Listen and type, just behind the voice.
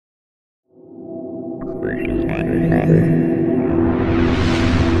What's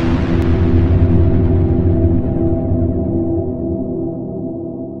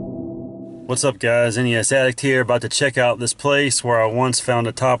up guys, Nes Addict here, about to check out this place where I once found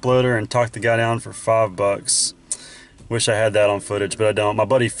a top loader and talked the guy down for $5. Wish I had that on footage, but I don't. My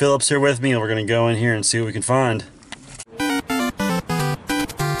buddy Philip's here with me and we're gonna go in here and see what we can find.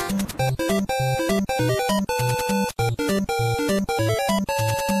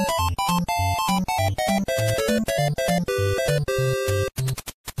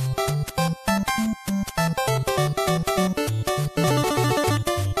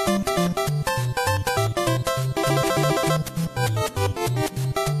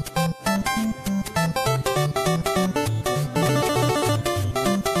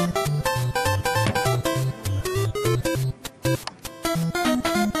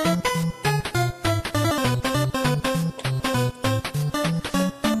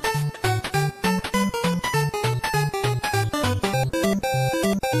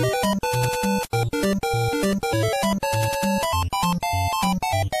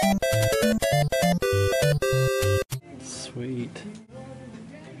 Sweet.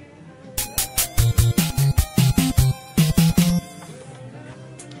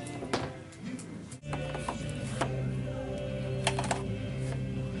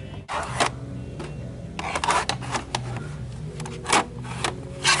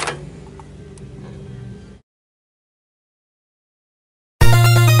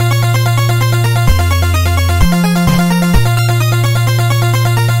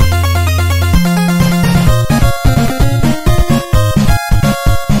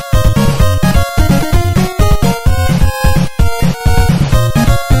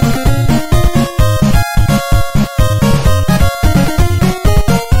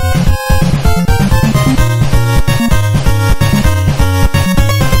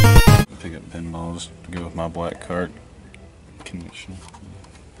 To go with my black cart collection.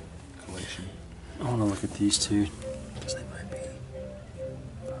 I want to look at these two because they might be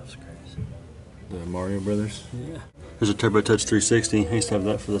the Mario Brothers. Yeah. There's a Turbo Touch 360. I used to have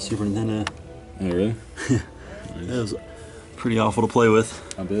that for the Super Nintendo. Oh really? Yeah. Nice. It was pretty awful to play with.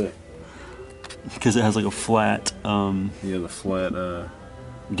 I bet. Because it has like a flat. Yeah, the flat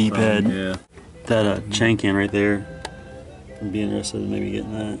D-pad. Yeah. That chain can right there. I'd be interested in maybe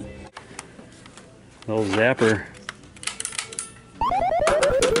getting that. The old zapper.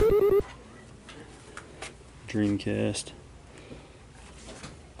 Dreamcast.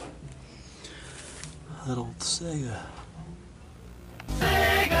 That old Sega.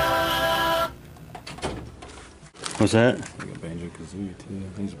 What's that? I got Banjo-Kazooie too.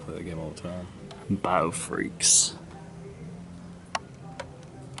 I used to play that game all the time. Biofreaks.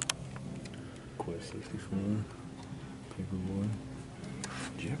 Quest 64. Paperboy.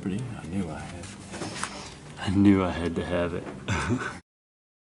 Jeopardy? I knew I had. I knew I had to have it.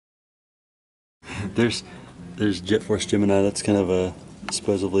 There's Jet Force Gemini. That's kind of a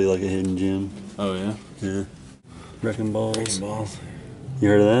supposedly like a hidden gem. Oh yeah. Yeah. Wrecking Balls. Wrecking Balls. You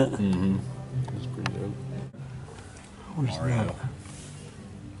heard of that? Mm-hmm. That's pretty dope. Where's that?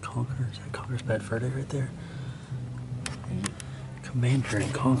 Conquer. Is that Conquer's Bad Fur Day right there? Commander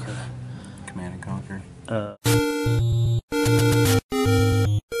and Conquer. Command and Conquer.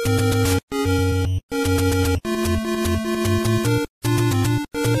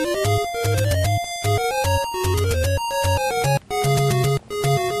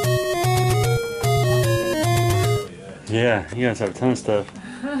 Yeah, you guys have a ton of stuff.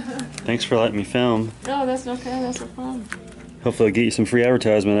 Thanks for letting me film. Oh, that's okay. That's no problem. Hopefully I'll get you some free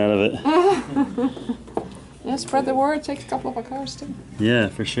advertisement out of it. Yeah, spread the word. Take a couple of our cars too. Yeah,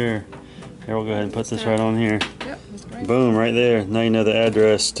 for sure. Here, we'll go ahead and put this right on here. Yep, that's great. Boom, right there. Now you know the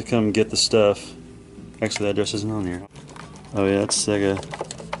address to come get the stuff. Actually, the address isn't on here. Oh yeah, that's Sega.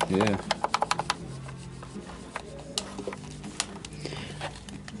 Yeah.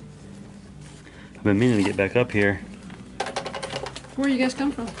 I've been meaning to get back up here. Where you guys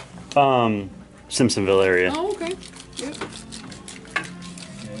come from? Simpsonville area. Oh, okay. Yep. Yeah,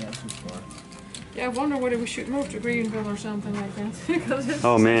 not too far. Yeah, I wonder whether we should move to Greenville or something like that. Because it's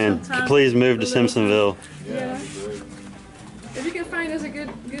Oh man, sometimes please move to a little- Simpsonville. Yeah. If you can find us a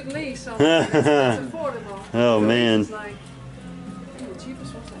good lease, something that's affordable. Oh The man. lease is like, the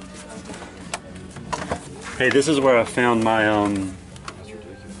cheapest one's like Hey, this is where I found my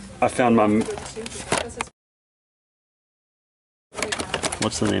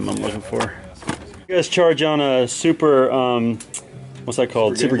what's the name I'm looking for? You guys charge on a super what's that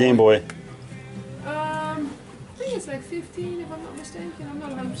called? Super Game Boy. I think it's like 15 if I'm not mistaken. I'm not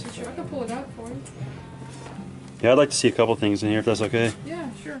 100% sure. I can pull it out for you. Yeah, I'd like to see a couple things in here if that's okay. Yeah,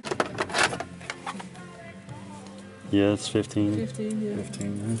 sure. Yeah, it's 15. 15, yeah.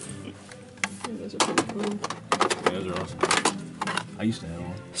 15, Yeah, those are pretty cool. yeah. Those are awesome. I used to have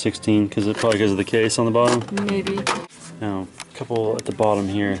one. 16, probably because of the case on the bottom. Maybe. Now, a couple at the bottom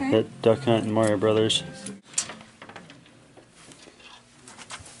here. Okay. That Duck Hunt and Mario Brothers.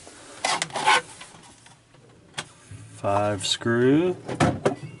 Five screw.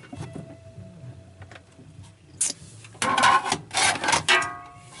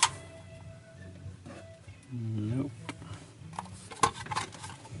 Nope.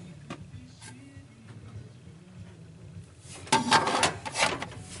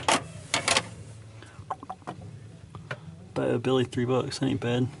 Buy a Billy $3. That ain't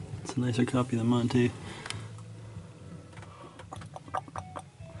bad. It's a nicer copy than mine too.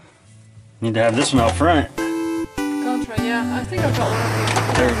 Need to have this one out front. Contra, yeah. I think I've got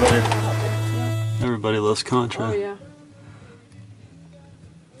one of these. Everybody loves Contra. Oh, yeah.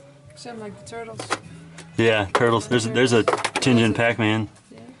 Except like the turtles. Yeah, turtles. There's a Tintin Pac-Man.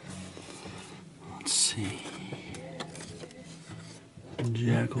 Yeah. Let's see.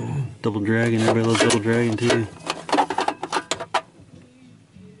 Jackal, Double Dragon. Everybody loves Double Dragon too.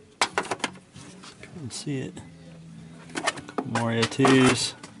 Can't see it. Mario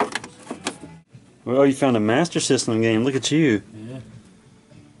 2s. Well, you found a Master System game. Look at you. Yeah.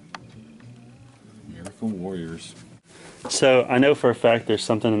 Miracle Warriors. So I know for a fact there's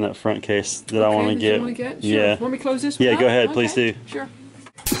something in that front case that I want to get. You want to get? Sure. Yeah. Want me to close this one Yeah, up? go ahead, Okay. please do. Sure.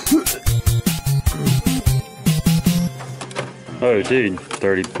 Oh, dude,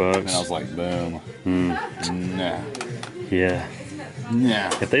 $30. And I was like, boom. Nah. Yeah. Nah.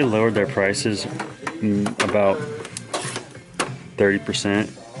 If they lowered their prices about 30%,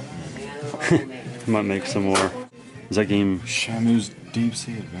 might make some more. Is that game? Shamu's Deep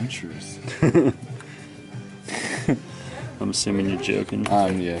Sea Adventures. I'm assuming you're joking.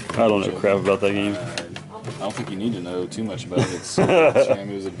 Yeah. I don't know crap about that game. I don't think you need to know too much about it. It's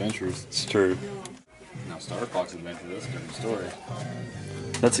Shamu's Adventures. It's true. Now, Star Fox Adventure, that's a different story.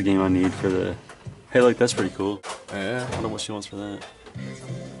 That's a game I need for the. Hey, look, that's pretty cool. Yeah. I wonder what she wants for that.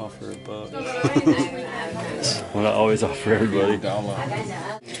 Offer $1. What I always offer everybody.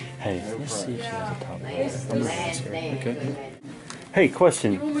 Hey, let's see if she has a top. Okay. Hey,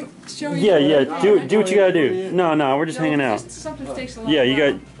 question. You want me to show you? Yeah, yeah. Do what you gotta do. No, we're just No, hanging out. just something takes a lot. Yeah, you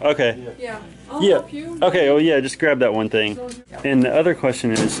got. Okay. Yeah. I'll Yeah. help you. Okay. Oh, yeah. Just grab that one thing. And the other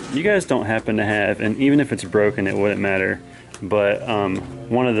question is, you guys don't happen to have, and even if it's broken, it wouldn't matter. But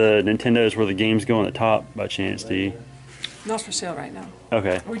one of the Nintendos where the games go on the top, by chance, do you? Not for sale right now.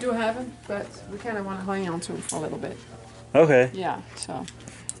 Okay. We do have them, but we kind of want to hang on to them for a little bit. Okay. Yeah. So.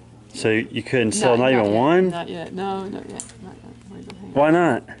 So you couldn't sell not even yet. one? Not yet. No, not yet. Not yet. We're gonna hang on. Why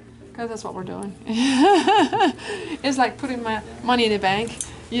not? Because that's what we're doing. It's like putting my money in the bank.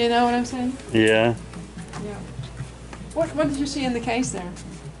 You know what I'm saying? Yeah. Yeah. What did you see in the case there?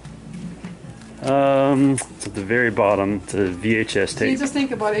 It's at the very bottom, it's a VHS See, tape. just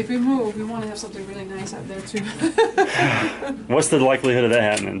think about it. If we move, we want to have something really nice out there too. What's the likelihood of that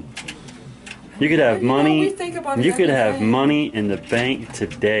happening? You could have You know, money. we think about it You could every have day. money in the bank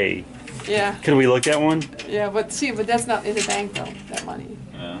today. Yeah, Could we look at one? yeah, but that's not in the bank though. That money.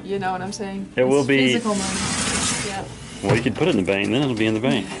 Yeah. You know what I'm saying? It will It's be- physical money. Yeah. Well, you could put it in the bank, then it'll be in the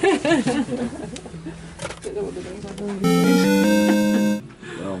bank.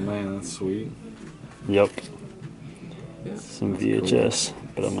 Oh man, that's sweet. Yep. Yeah. Some VHS,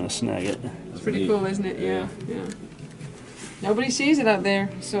 but I'm gonna snag it. It's pretty cool, isn't it? Yeah, yeah. Nobody sees it out there,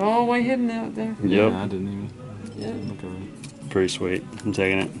 so all the way hidden out there. Yeah, Yep. I didn't even Yeah, look at it. Pretty sweet. I'm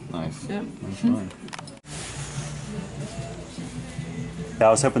taking it. Nice. yeah. That's fine. Yeah,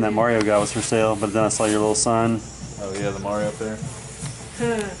 I was hoping that Mario guy was for sale, but then I saw your little son. Oh yeah, the Mario up there.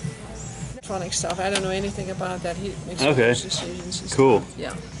 Electronic stuff. I don't know anything about that. He makes Okay. those decisions. And Cool. Stuff.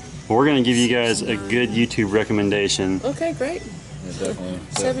 Yeah. Well, we're gonna give you guys a good YouTube recommendation. Okay, great. Yeah, definitely.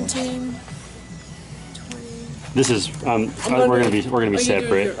 17, 20. This is we're gonna be Oh, you do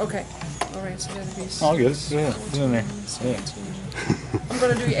separate. your- okay. All right, so that'll be. I'll get it. Yeah, it's in there. 17. I'm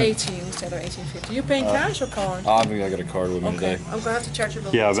gonna do 18 instead of 18.50. You paying cash or card? I think I got a card with me Okay. today. I'm gonna have to charge you.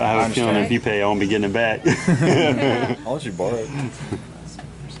 Yeah, but I have a feeling Okay. if you pay, I won't be getting it back. I'll let you borrow it.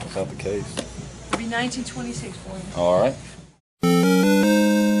 Without the case. It'll be 19.26 for you. All right.